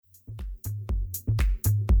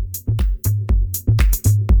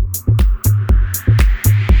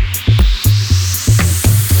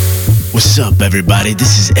What's up, everybody?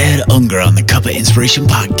 This is Ed Unger on the Cup of Inspiration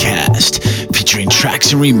podcast, featuring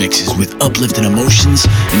tracks and remixes with uplifting emotions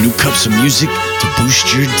and new cups of music to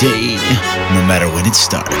boost your day, no matter when it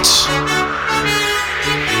starts.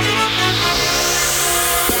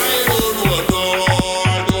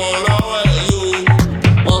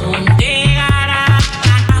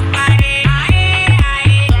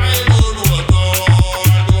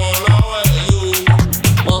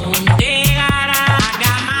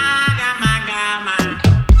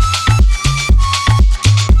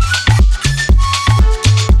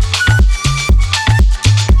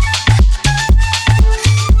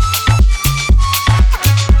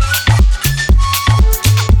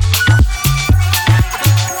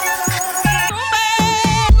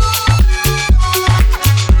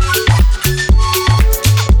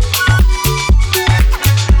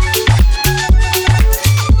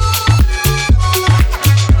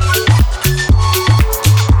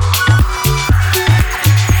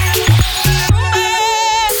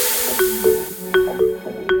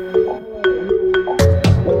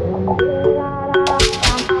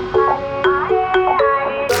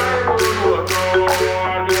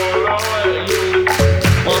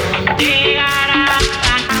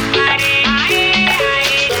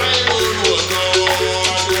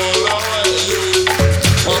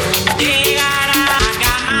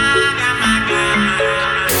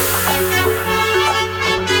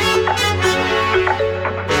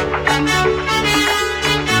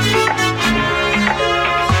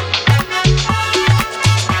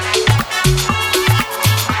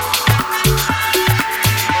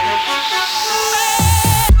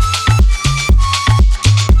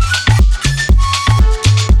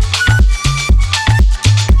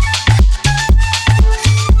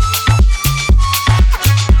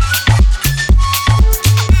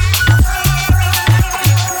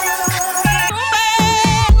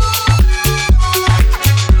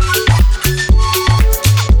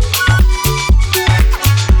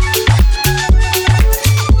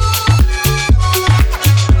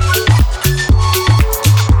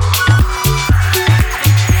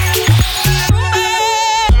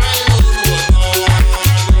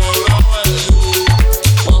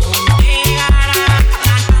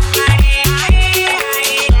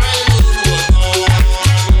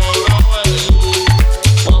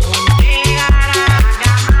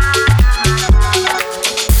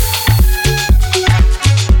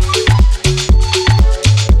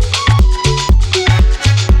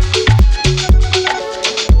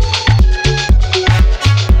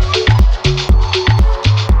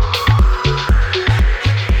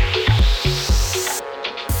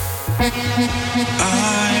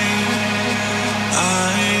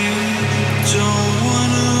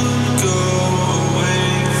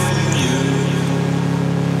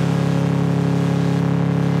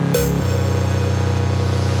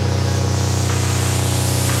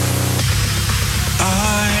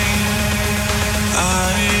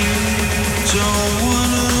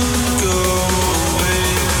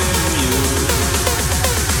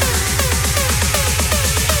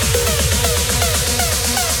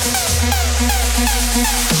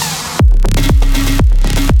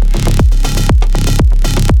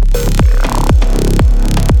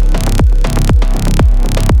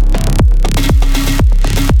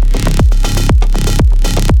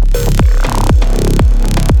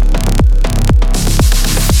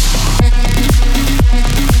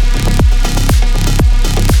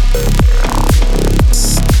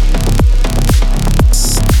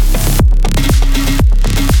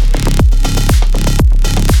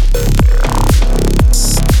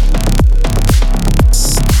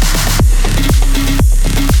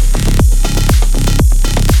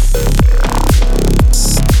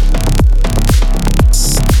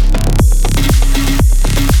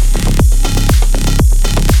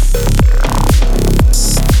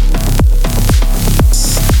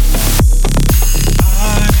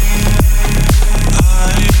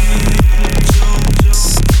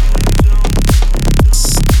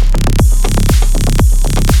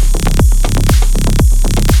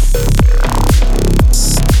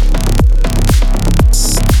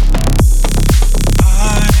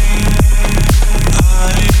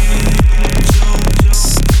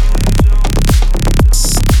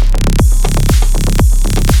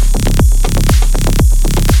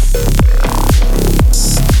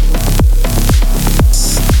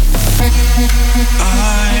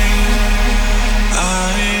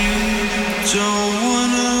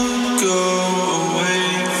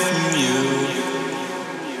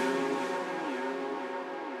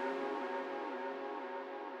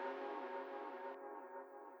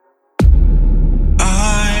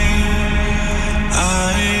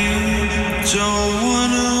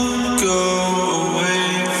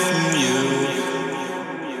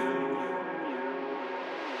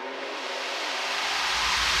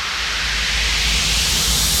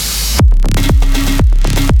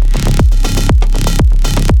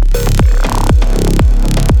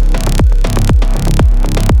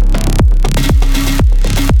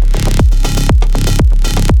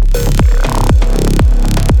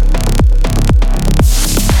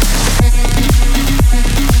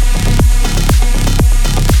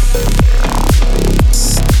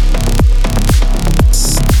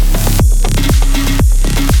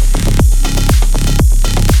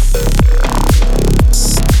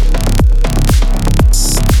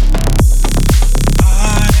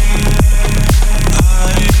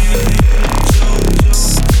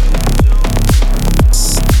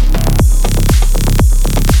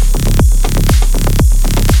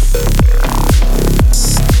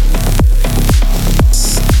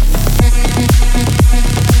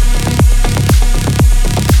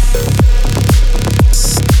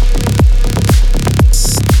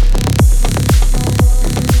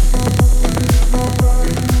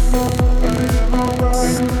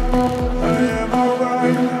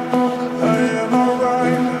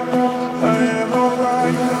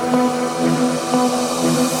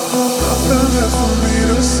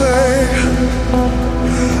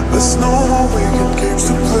 There's no more wicked games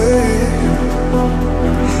to play.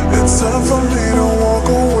 It's time for me to walk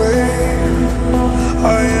away.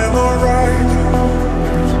 I am alright.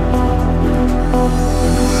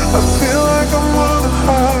 I feel like I'm on a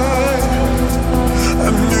high.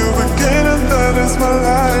 A new beginning, that is my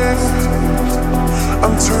life.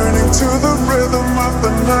 I'm turning to the rhythm of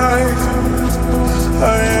the night. I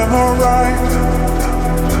am alright.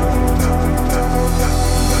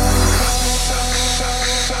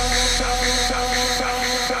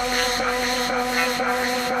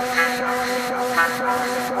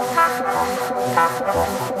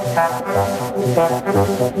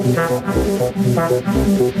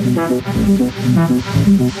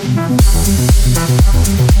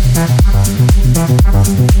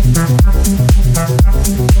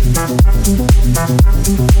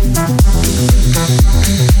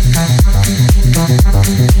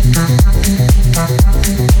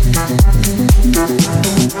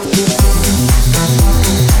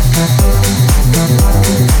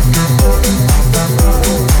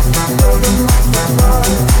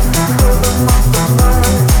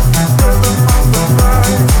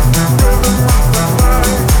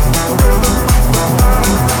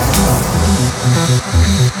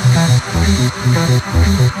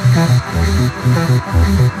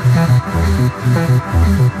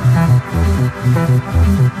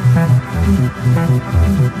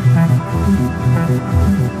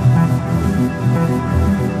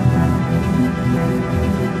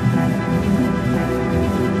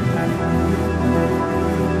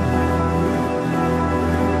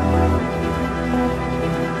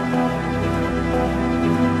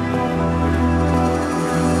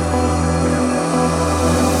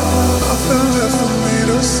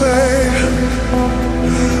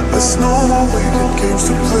 There's no more wicked games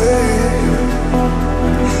to play.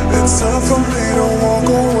 It's time for me to walk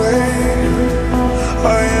away.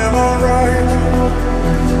 I am alright.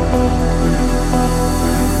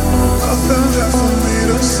 Nothing left for me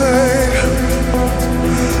to say.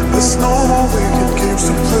 There's no more wicked games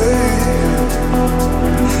to play.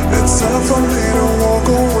 It's time for me to walk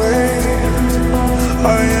away. I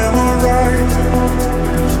am alright.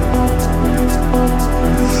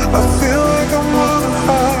 I feel like I'm on a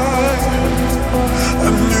high. A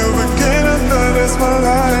new beginning, that is my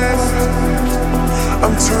life.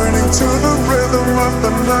 I'm turning to the rhythm of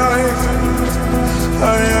the night. I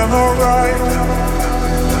am alright.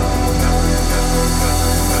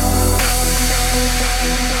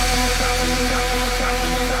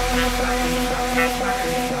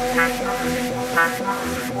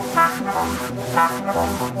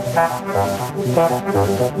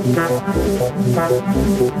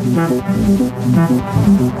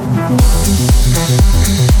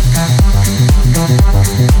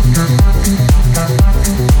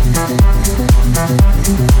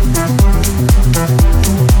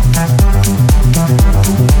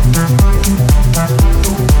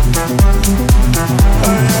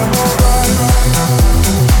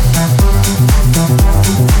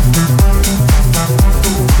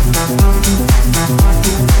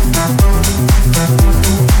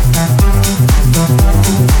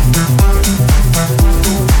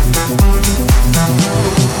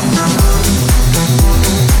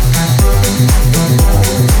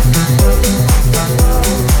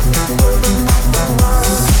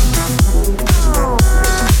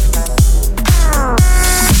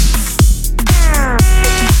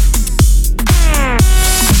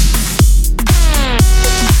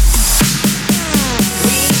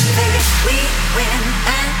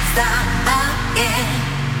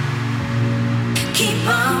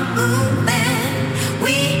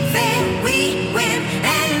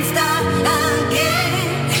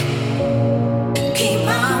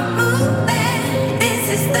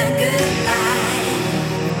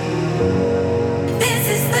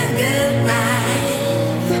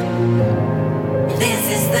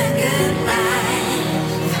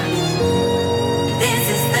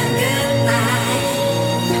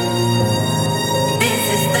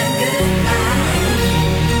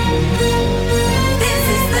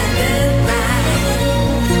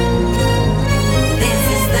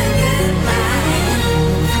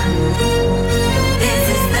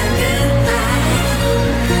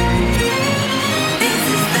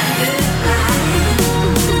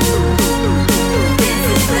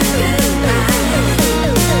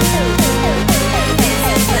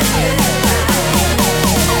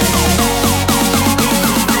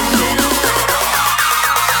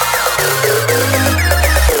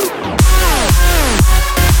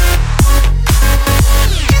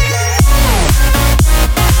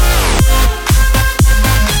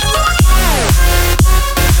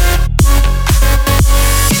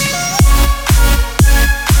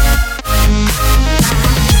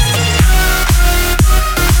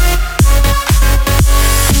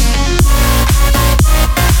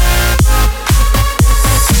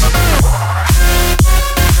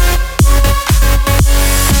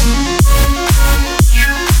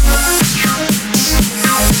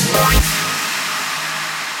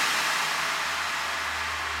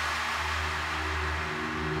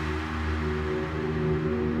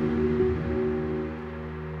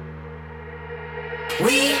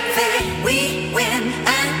 we fail, we win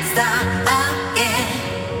and start again.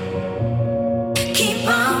 Keep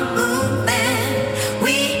on moving.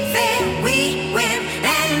 We fail, we win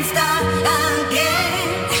and start again.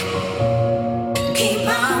 Keep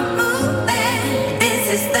on moving. This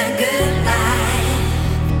is the good life.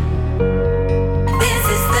 This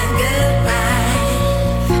is the good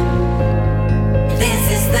life. This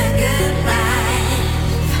is the good life.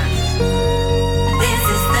 This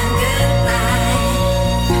is the good life.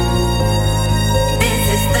 This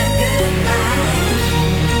is the good life.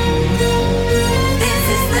 This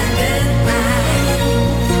is the good life. This is the good life.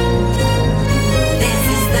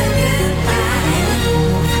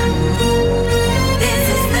 This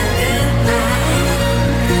is the good life.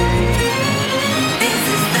 This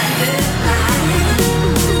is the good life. This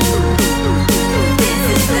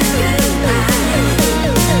is the good life. This is the good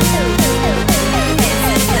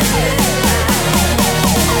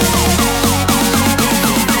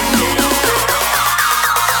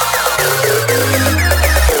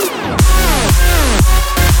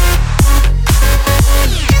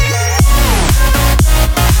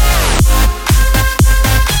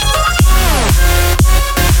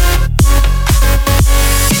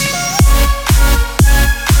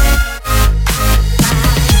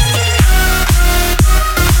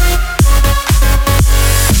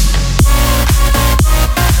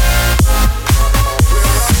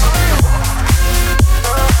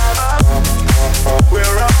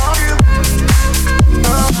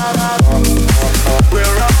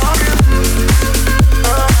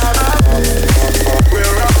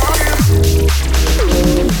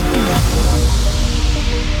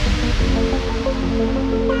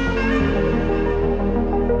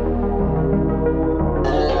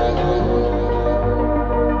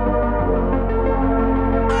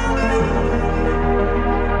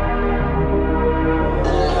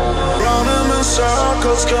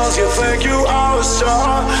circles cause you think you are a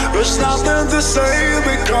star. There's nothing to say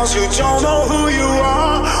because you don't know who you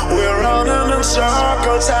are. We're running in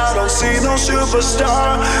circles, I don't see no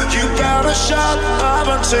superstar. You better shut up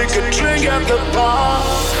and take a drink at the bar.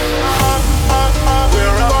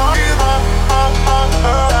 We're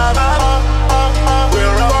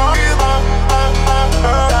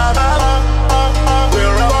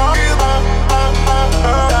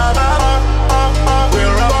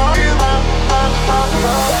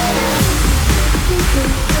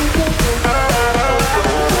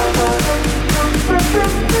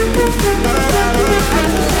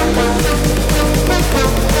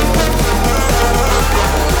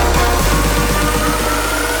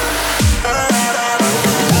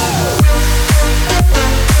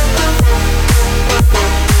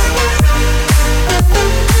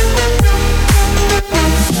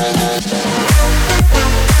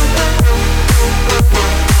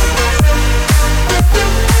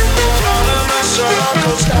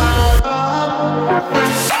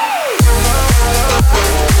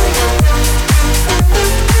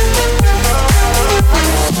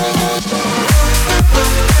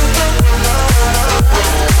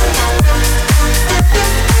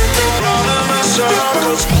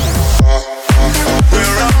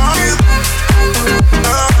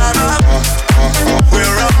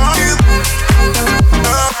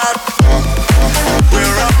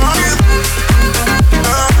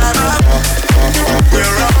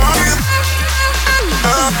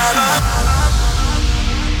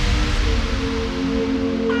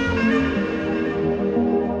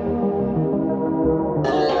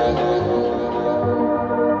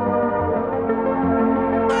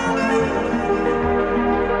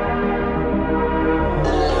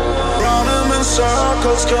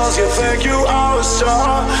circles cause you think you are a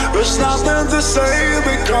star. There's nothing to say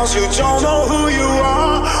because you don't know who you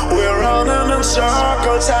are. We're running in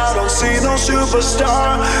circles, I don't see no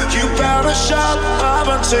superstar. You better shut up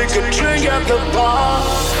and take a drink at the bar.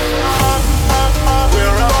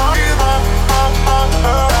 We're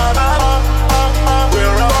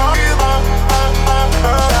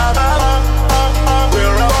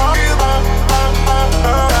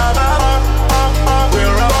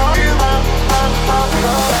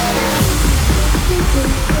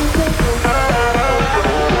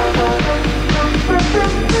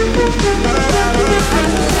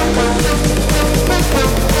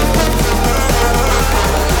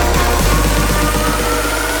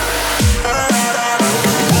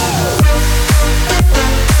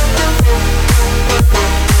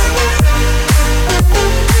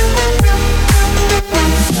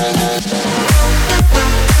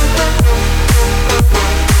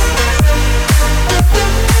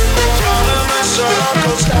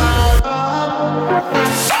circles.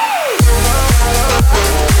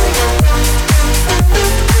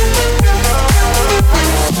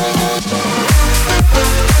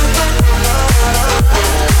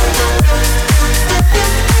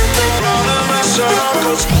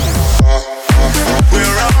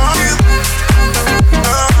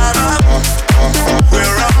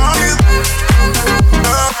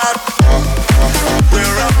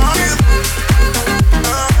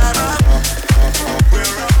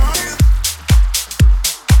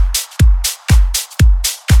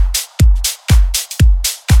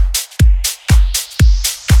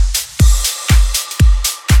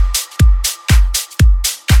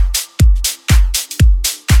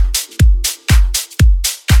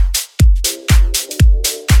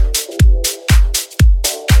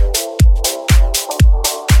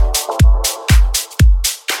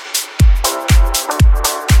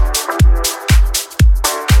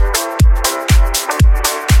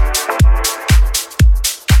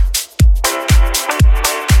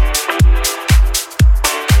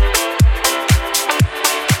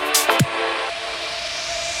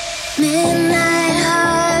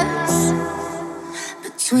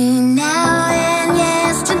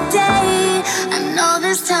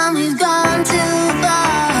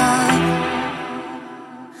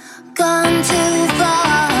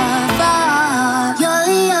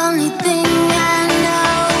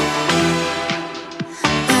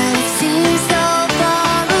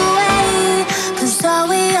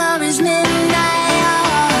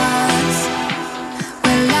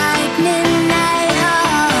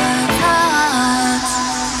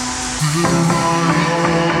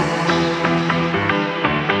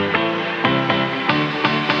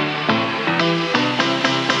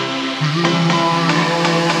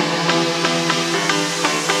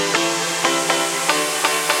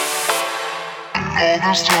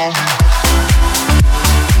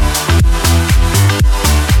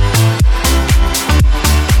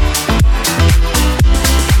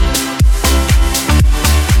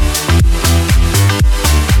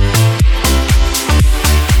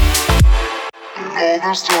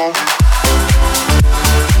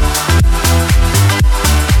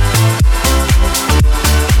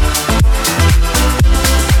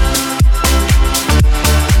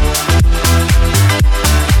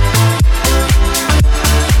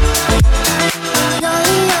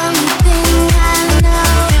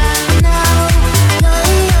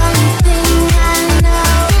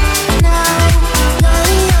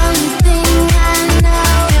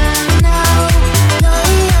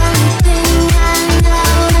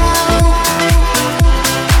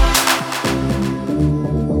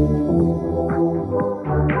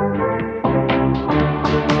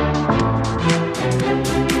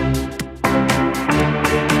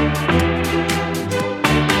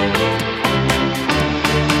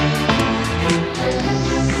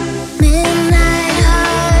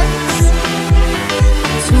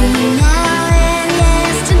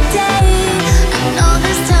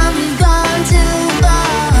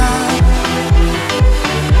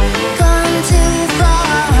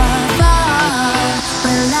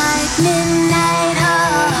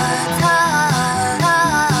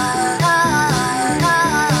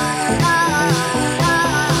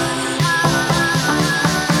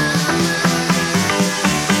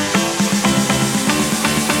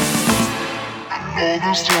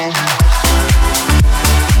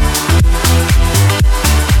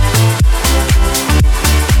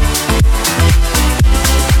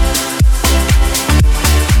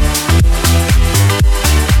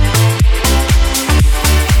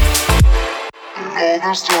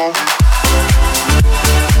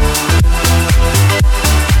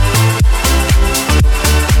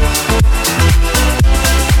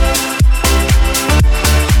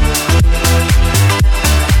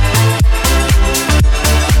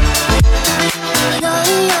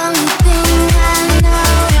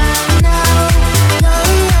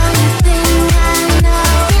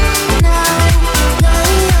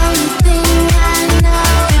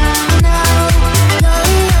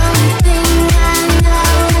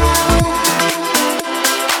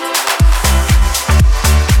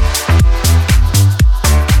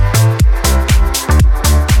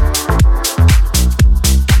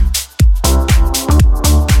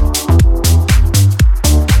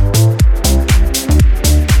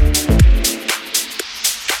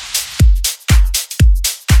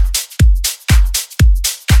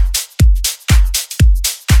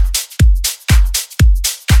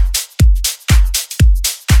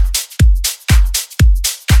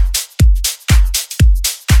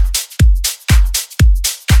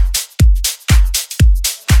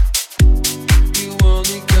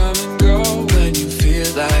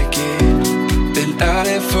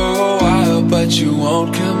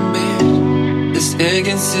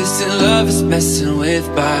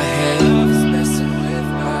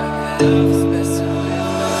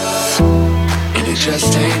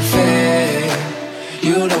 just ain't fair.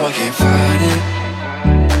 You know I can't fight it,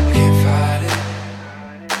 can't fight it.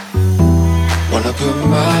 Wanna put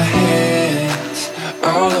my hands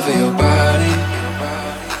all over your body.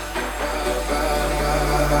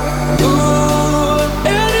 Ooh,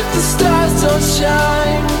 and if the stars don't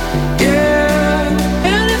shine, yeah,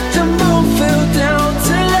 and if the moon fell down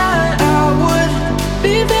tonight, I would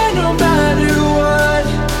be there no matter what.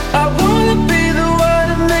 I wanna be the one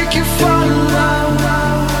to make you fall in love,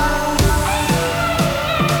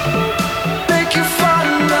 make you fall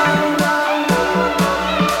in love,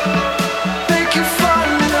 make you fall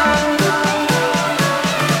in love.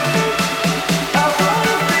 I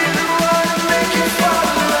wanna be the one to make you fall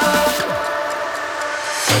in love.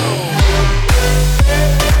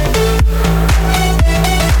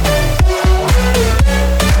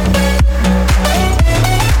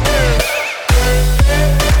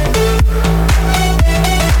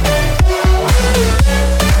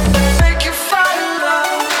 Make you fall in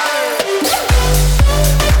love.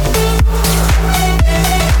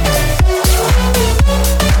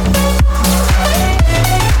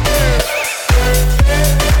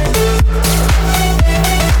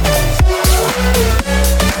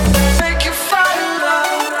 Make you fall in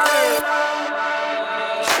love.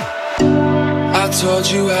 I told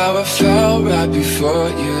you how I felt right before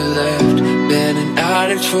you left. Been an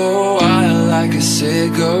addict for a while, like a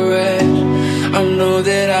cigarette. I know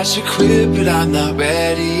that I should quit, but I'm not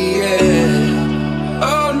ready yet.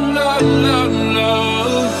 Oh no, no, no.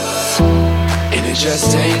 And it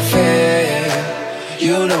just ain't fair.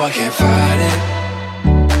 You know I can't fight it,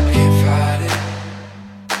 can't fight it.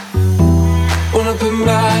 Wanna put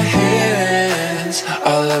my hands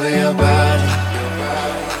all over your body.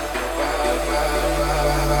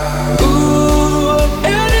 Ooh,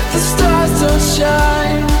 and if the stars don't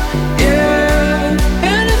shine, yeah,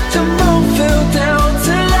 and if the moon fell down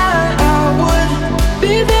tonight, I would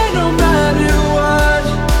be there no matter what.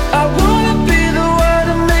 I wanna be the one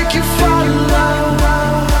to make you fall in love,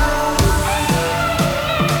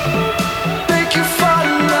 make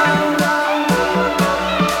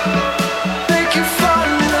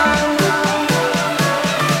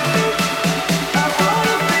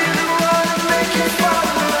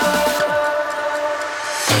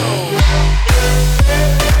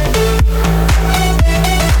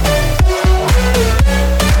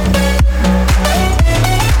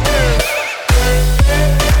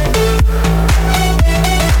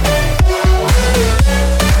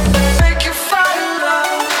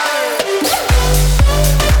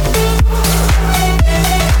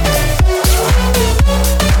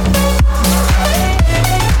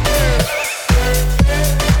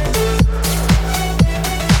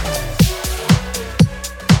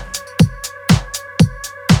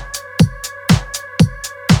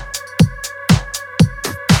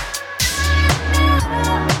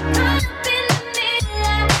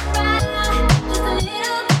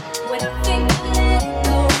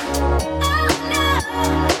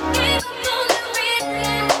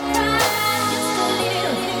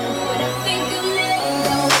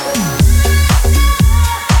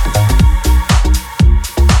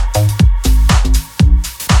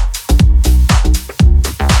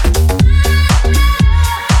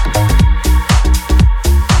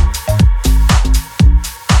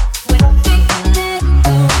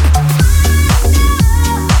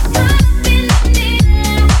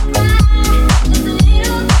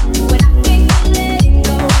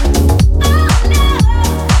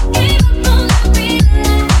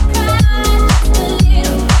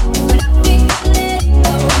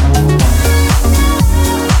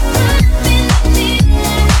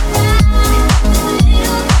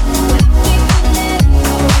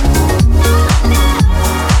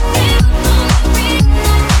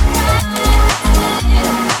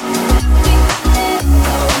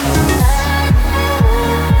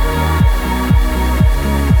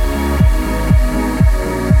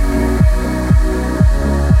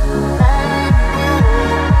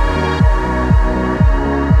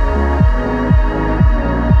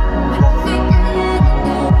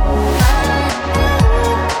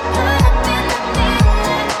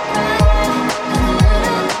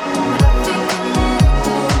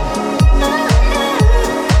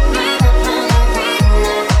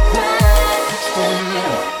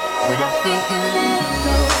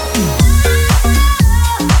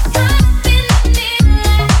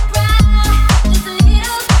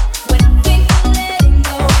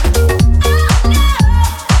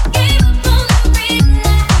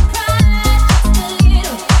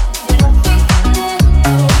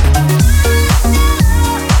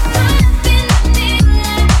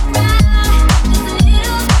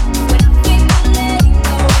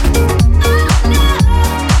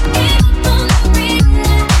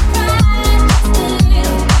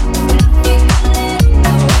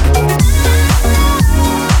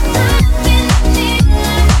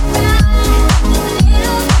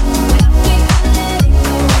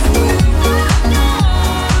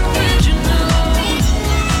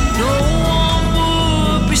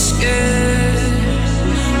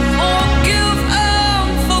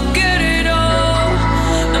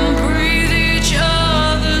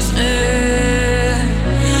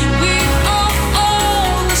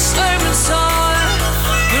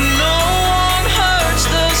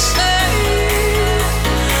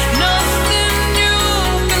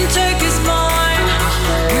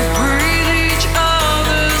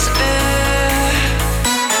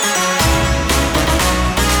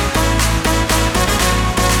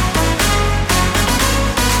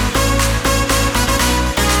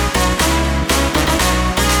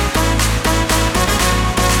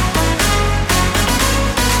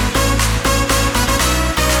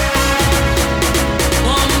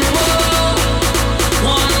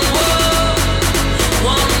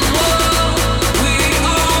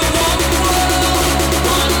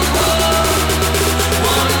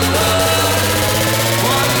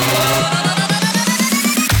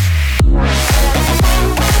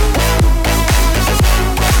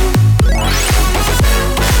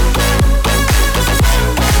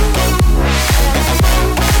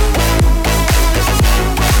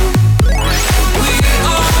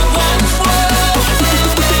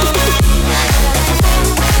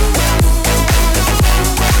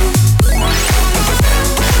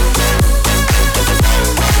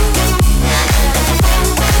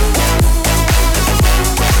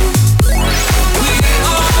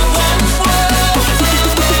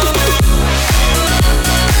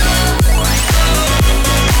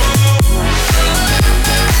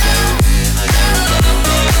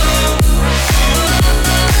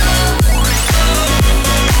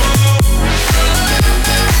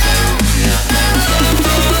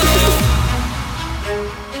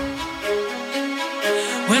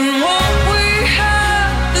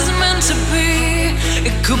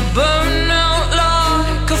could burn out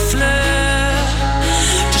like a flare.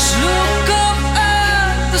 Just look up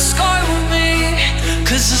at the sky with me,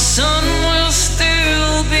 'cause the sun will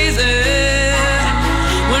still be there.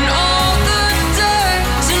 When all the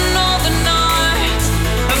days and all the nights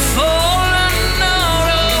have fallen out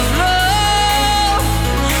of love,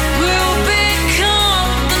 we'll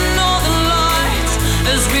become the northern lights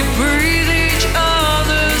as we breathe each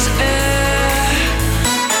other's air.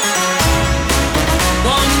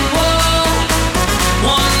 One world,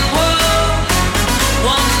 one world,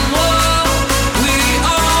 one world. We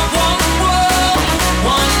are one world,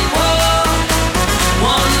 one world,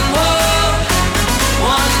 one world,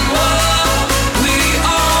 one world. We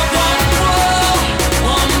are one world,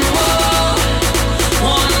 one world,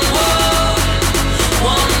 one world,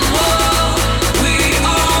 one world. We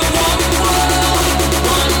are one world,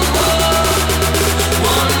 one world,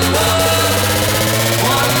 one world,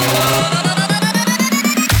 one world.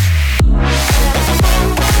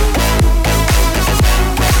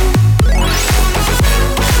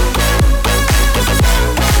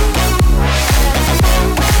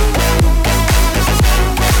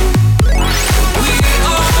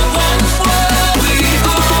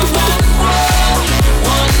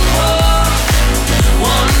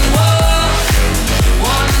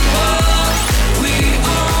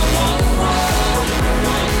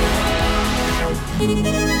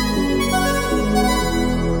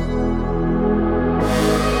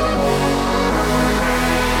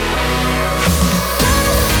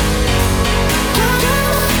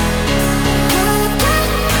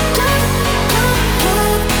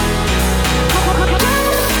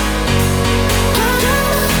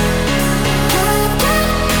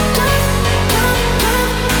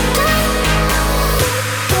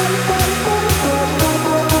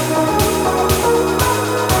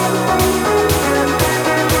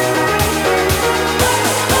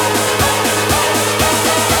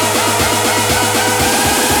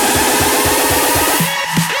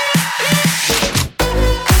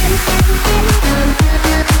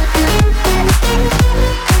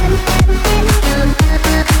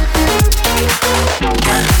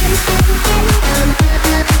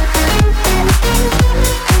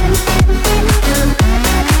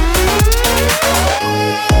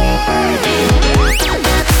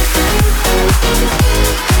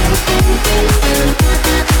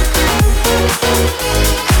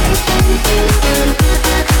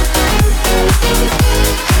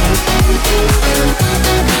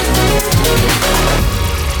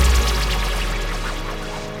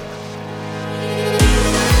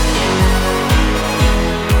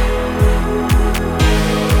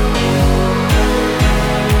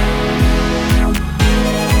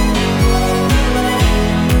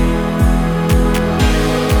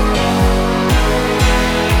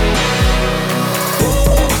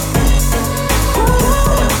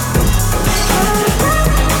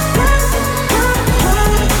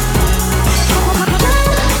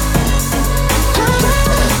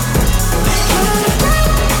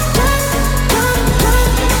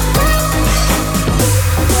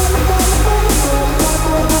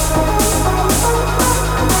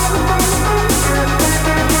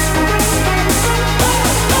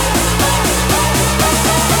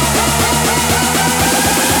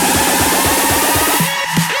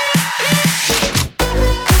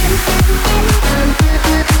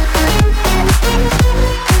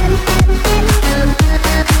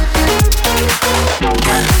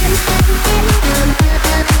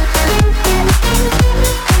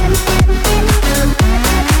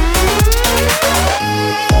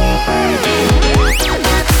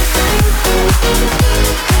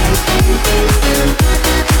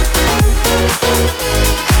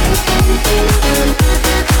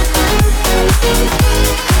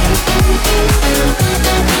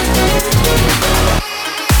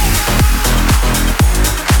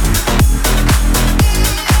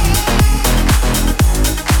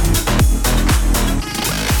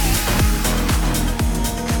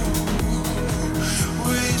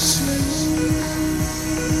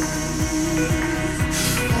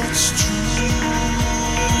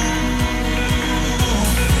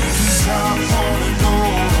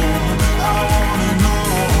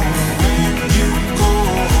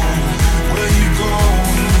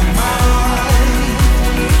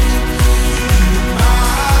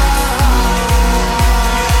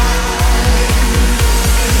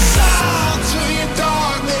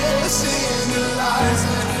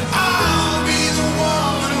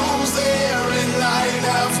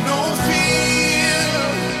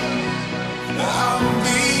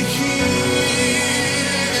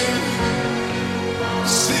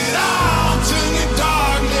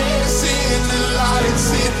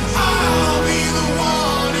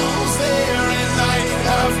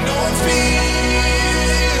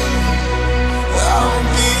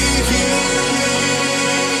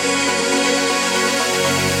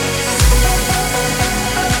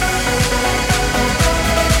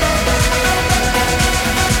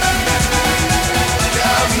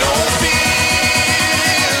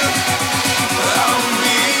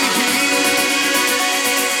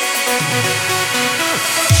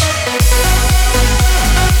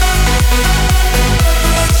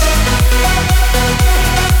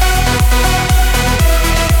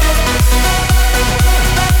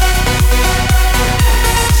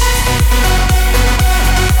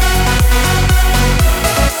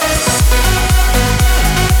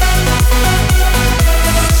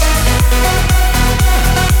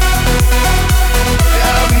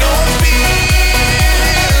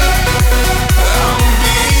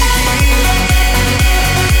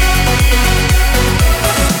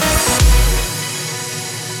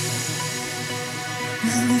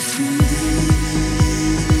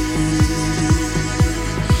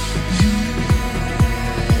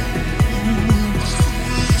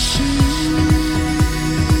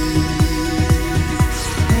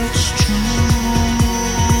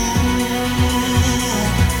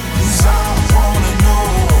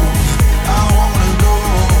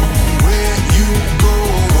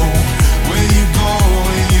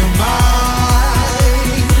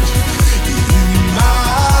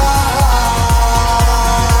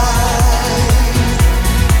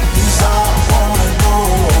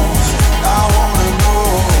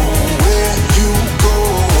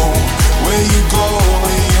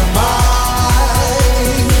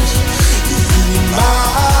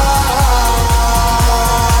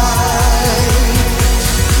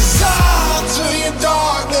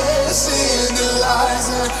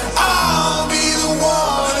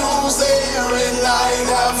 night.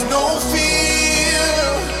 Have no fear,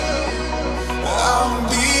 I'll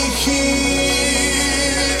be here.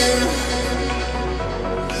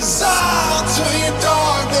 'Cause I'll turn your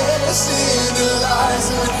darkness into light,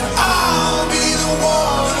 and I'll be the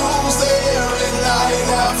one who's there at night.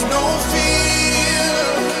 Have no fear,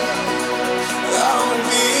 I'll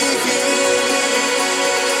be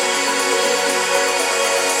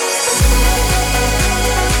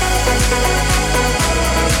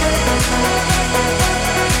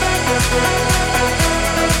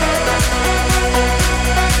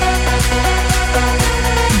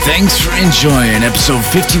Thanks for enjoying episode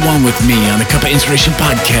 51 with me on the Cup of Inspiration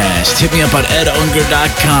podcast. Hit me up at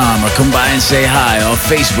edunger.com or come by and say hi on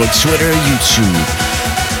Facebook, Twitter, YouTube.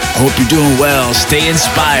 Hope you're doing well. Stay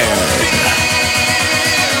inspired.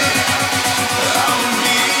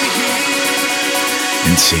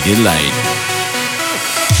 And take it light.